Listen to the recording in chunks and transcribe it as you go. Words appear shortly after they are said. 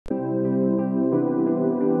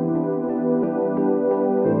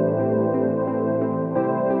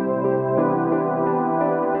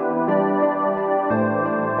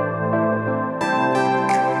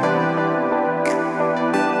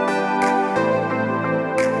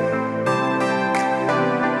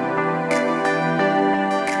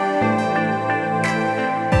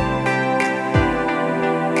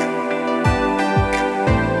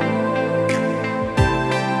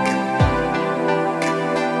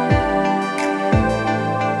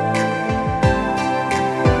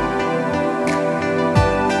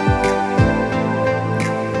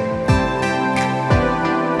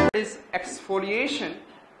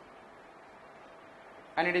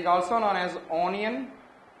and it is also known as onion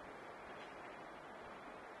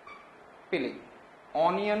peeling.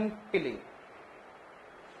 Onion peeling.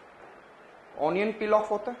 Onion peel off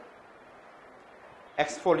होता है.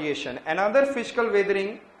 Exfoliation. Another physical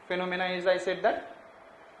weathering phenomena is, I said that,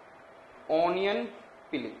 onion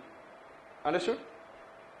peeling. Understood?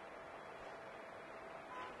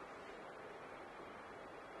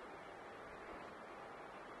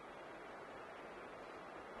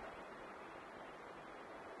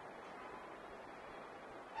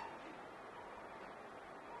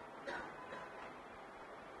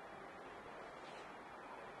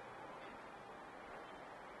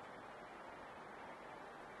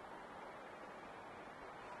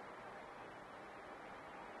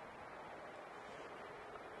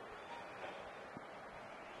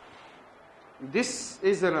 This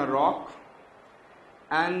is in a rock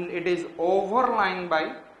and it is overlying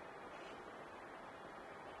by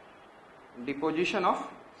deposition of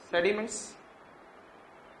sediments.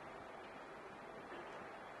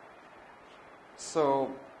 So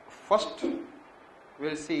first we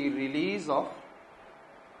will see release of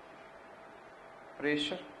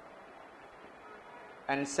pressure,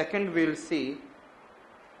 and second we will see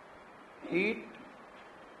heat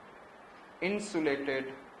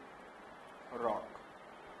insulated rock.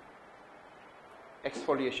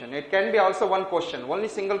 Exfoliation. It can be also one question, only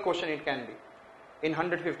single question it can be. In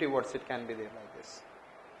 150 words it can be there like this.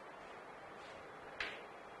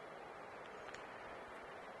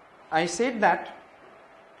 I said that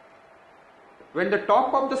when the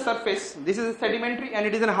top of the surface, this is a sedimentary and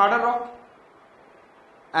it is a harder rock,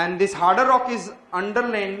 and this harder rock is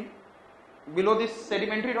underlain below this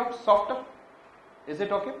sedimentary rock, softer. Is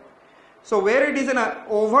it okay? So where it is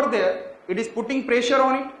over there, it is putting pressure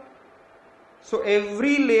on it. So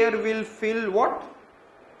every layer will feel what?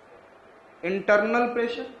 Internal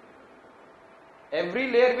pressure.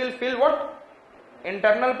 Every layer will feel what?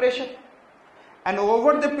 Internal pressure. And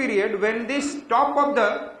over the period, when this top of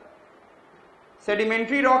the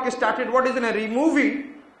sedimentary rock started what is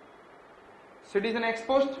removing, so it is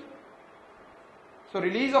exposed. So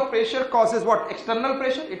release of pressure causes what? External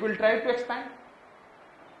pressure. It will try to expand.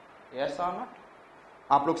 Yes or not?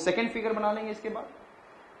 आप लोग second figure बना लेंगे इसके बाद.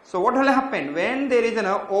 So what will happen when there is an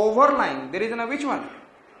overlying, there is an which one?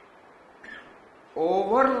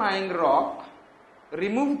 Overlying rock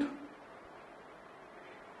removed.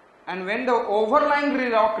 And when the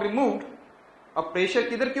overlying rock removed, अब pressure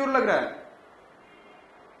किधर की ओर लग रहा है?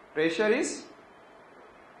 Pressure is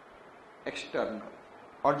external.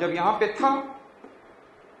 और जब यहाँ पे था,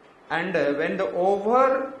 and when the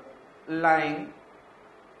overlying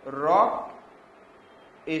rock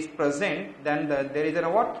is present, then there is a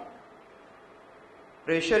what?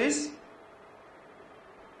 Pressure is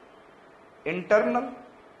internal.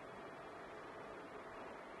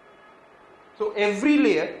 So every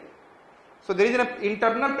layer, so there is an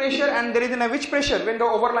internal pressure and there is an which pressure when the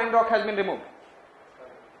overlying rock has been removed?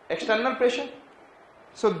 External pressure.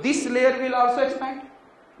 So this layer will also expand,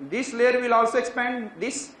 this layer will also expand,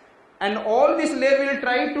 this, and all this layer will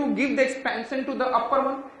try to give the expansion to the upper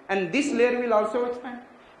one, and this layer will also expand.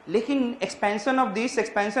 Lekin expansion of this,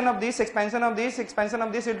 expansion of this, expansion of this, expansion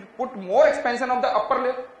of this, it put more expansion of the upper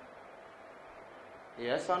layer.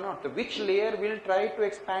 Yes or not? So which layer will try to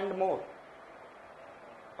expand more?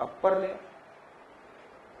 Upper layer.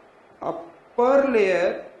 Upper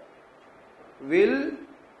layer will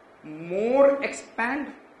more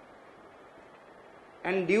expand,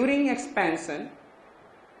 and during expansion,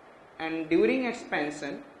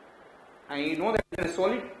 and you know that it is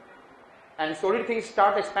solid, and solid things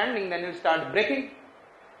start expanding, then it will start breaking,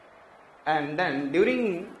 and then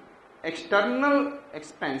during external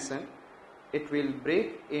expansion it will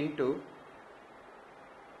break into,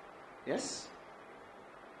 yes,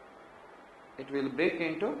 it will break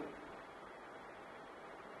into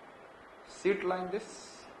sheet like this,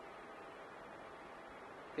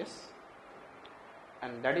 yes,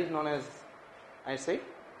 and that is known as, I say,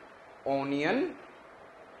 onion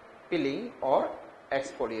peeling or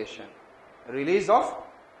exfoliation. Release of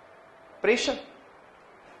pressure.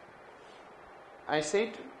 I said,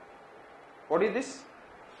 what is this?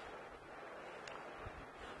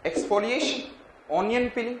 Exfoliation, onion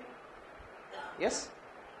peeling. Yes.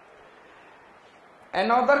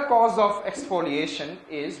 Another cause of exfoliation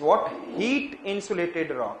is what? Heat insulated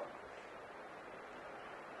rock.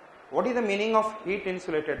 What is the meaning of heat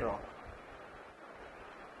insulated rock?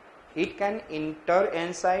 Heat can enter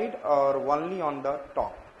inside or only on the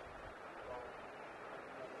top.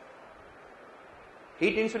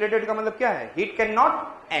 Heat insulated का मतलब क्या है? Heat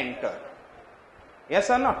cannot enter. Yes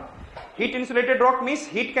or not? Heat insulated rock means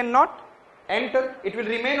heat cannot enter, it will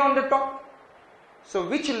remain on the top. So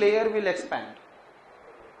which layer will expand?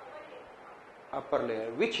 Upper layer.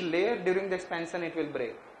 Which layer during the expansion it will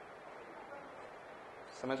break?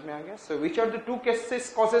 समझ में आ गया? So which are the two cases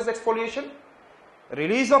causes exfoliation?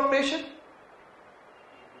 Release of pressure.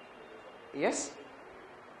 Yes.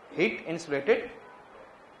 Heat insulated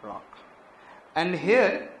rock. And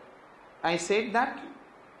here I said that,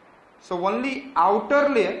 so only outer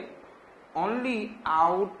layer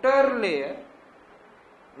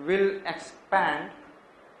will expand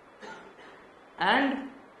and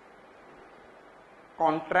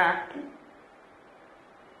contract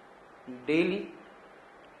daily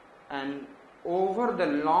and over the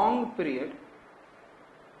long period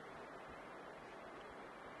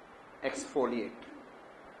exfoliate.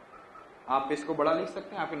 आप इसको बड़ा लिख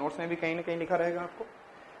सकते हैं, आपके notes में भी कहीं ना कहीं लिखा रहेगा आपको.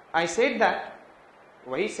 I said that,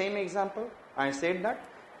 वही same example, I said that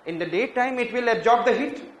in the daytime it will absorb the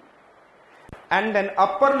heat and then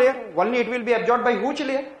upper layer only it will be absorbed by which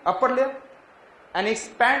layer? Upper layer, and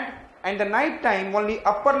expand, and the night time only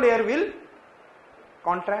upper layer will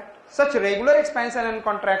contract. Such regular expansion and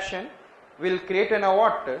contraction will create a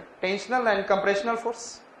what? Tensional and compressional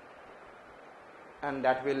force, and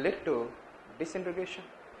that will lead to disintegration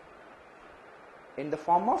in the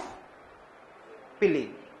form of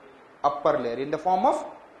peeling. Upper layer in the form of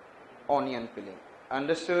onion peeling.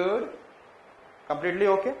 Understood? Completely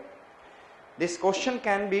okay? This question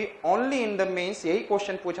can be only in the mains. यही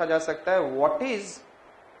question पूछा जा सकता है. What is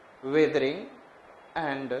weathering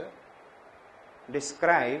and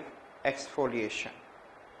describe exfoliation?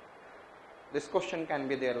 This question can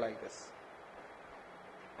be there like this.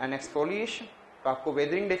 And exfoliation, तो आपको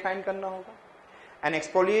weathering define करना होगा. And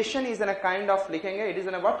exfoliation is in a kind of, लिखेंगे, it is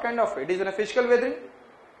in a what kind of? It is in a physical weathering.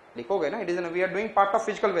 लिखोगे ना, it is in a, we are doing part of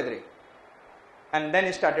physical weathering. And then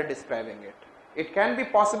he started describing it. It can be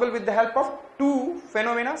possible with the help of two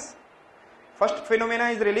phenomena. First phenomena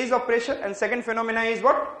is release of pressure, and second phenomena is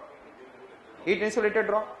what? Heat insulated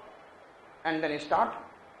rock. And then he start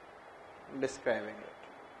describing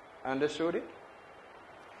it. Understood it?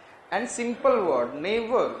 And simple word,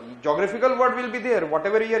 never, geographical word will be there.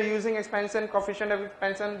 Whatever you are using, expansion, coefficient of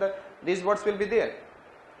expansion, these words will be there.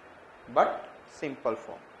 But simple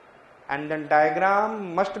form. And then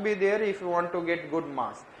diagram must be there if you want to get good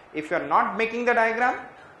marks. If you are not making the diagram,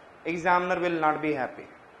 examiner will not be happy.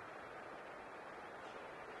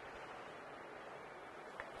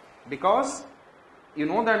 Because you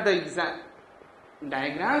know that the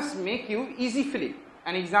diagrams make you easy filling.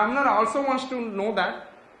 And examiner also wants to know that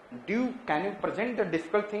can you present the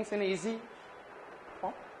difficult things in easy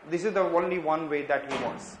form? This is the only one way that he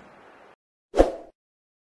wants.